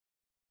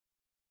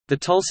The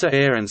Tulsa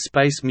Air and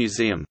Space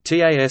Museum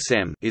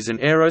 (TASM) is an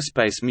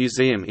aerospace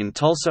museum in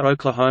Tulsa,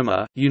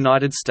 Oklahoma,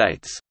 United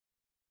States.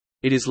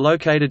 It is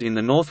located in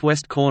the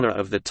northwest corner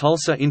of the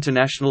Tulsa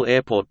International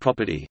Airport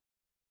property.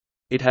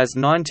 It has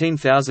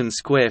 19,000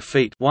 square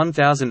feet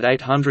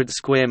 (1,800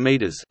 square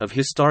meters) of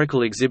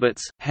historical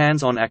exhibits,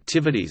 hands-on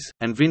activities,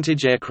 and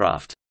vintage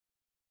aircraft.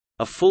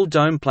 A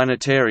full-dome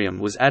planetarium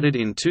was added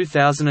in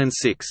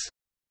 2006.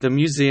 The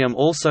museum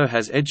also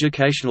has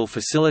educational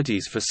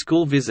facilities for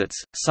school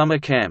visits, summer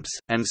camps,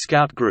 and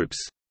scout groups.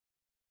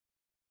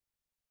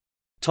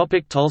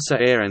 Tulsa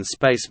Air and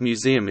Space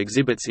Museum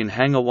exhibits in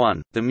Hangar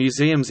 1. The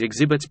museum's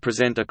exhibits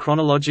present a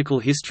chronological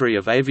history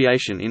of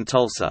aviation in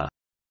Tulsa.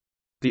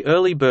 The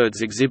Early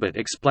Birds exhibit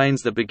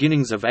explains the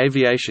beginnings of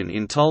aviation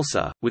in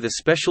Tulsa, with a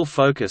special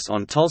focus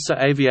on Tulsa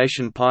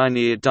aviation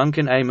pioneer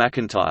Duncan A.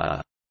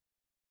 McIntyre.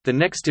 The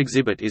next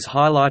exhibit is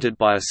highlighted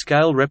by a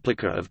scale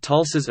replica of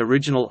Tulsa's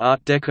original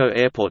Art Deco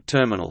airport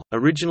terminal,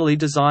 originally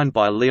designed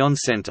by Leon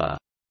Center.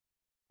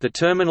 The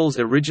terminal's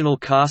original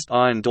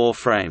cast-iron door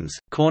frames,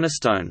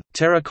 cornerstone,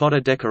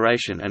 terracotta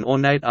decoration and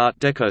ornate Art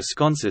Deco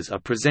sconces are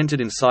presented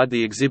inside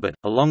the exhibit,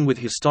 along with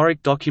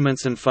historic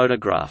documents and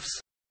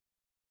photographs.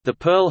 The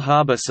Pearl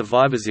Harbor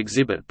Survivors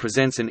exhibit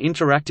presents an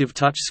interactive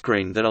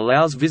touchscreen that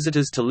allows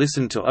visitors to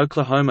listen to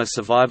Oklahoma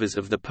survivors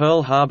of the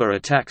Pearl Harbor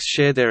attacks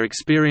share their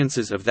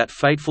experiences of that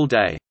fateful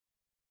day.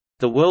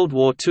 The World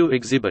War II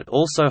exhibit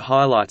also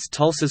highlights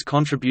Tulsa's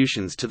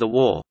contributions to the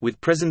war, with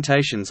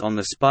presentations on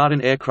the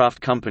Spartan Aircraft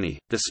Company,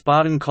 the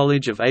Spartan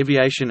College of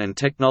Aviation and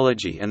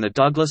Technology and the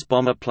Douglas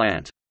Bomber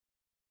Plant.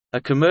 A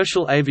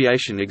commercial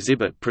aviation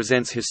exhibit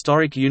presents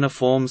historic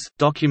uniforms,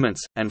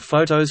 documents, and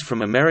photos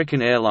from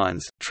American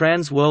Airlines,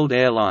 Trans World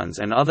Airlines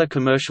and other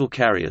commercial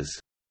carriers.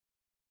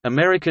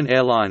 American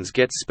Airlines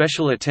gets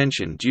special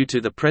attention due to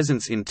the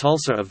presence in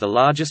Tulsa of the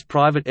largest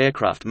private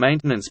aircraft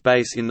maintenance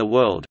base in the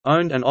world,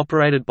 owned and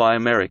operated by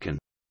American.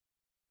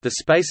 The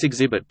Space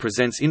exhibit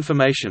presents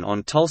information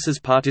on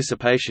Tulsa's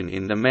participation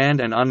in the manned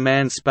and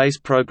unmanned space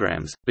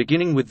programs,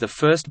 beginning with the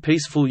first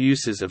peaceful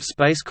uses of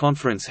space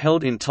conference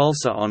held in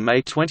Tulsa on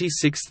May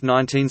 26,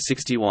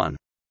 1961.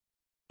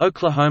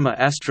 Oklahoma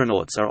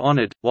astronauts are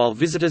honored, while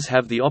visitors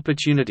have the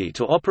opportunity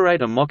to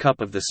operate a mock-up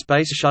of the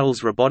Space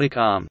Shuttle's robotic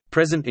arm.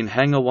 Present in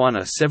Hangar 1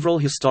 are several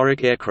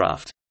historic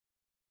aircraft.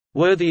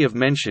 Worthy of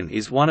mention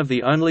is one of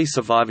the only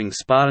surviving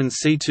Spartan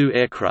C-2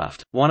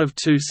 aircraft, one of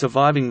two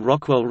surviving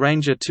Rockwell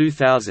Ranger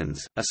 2000s,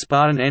 a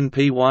Spartan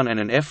NP-1 and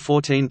an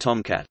F-14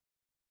 Tomcat.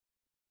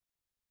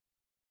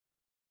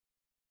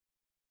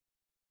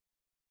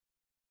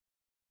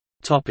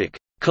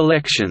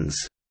 Collections.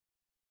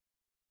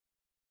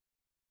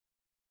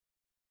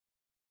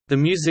 The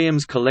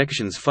museum's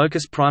collections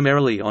focus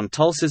primarily on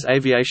Tulsa's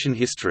aviation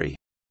history.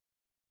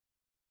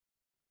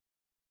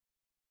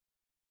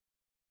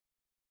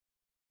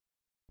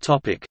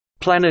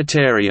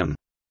 Planetarium.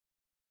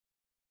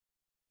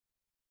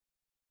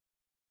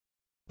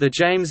 The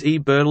James E.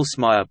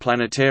 Bertelsmeyer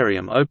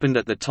Planetarium opened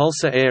at the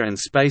Tulsa Air and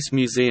Space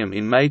Museum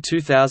in May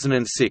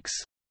 2006.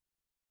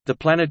 The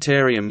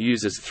planetarium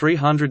uses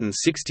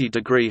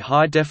 360-degree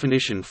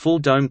high-definition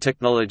full-dome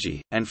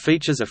technology, and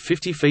features a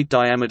 50-feet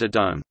diameter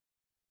dome.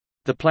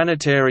 The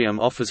planetarium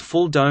offers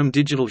full-dome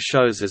digital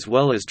shows as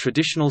well as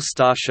traditional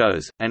star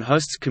shows, and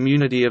hosts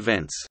community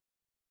events.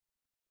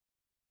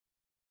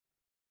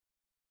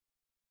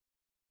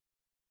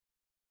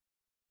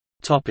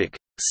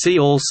 See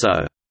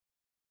also: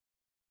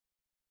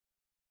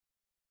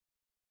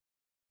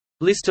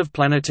 List of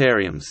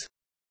planetariums.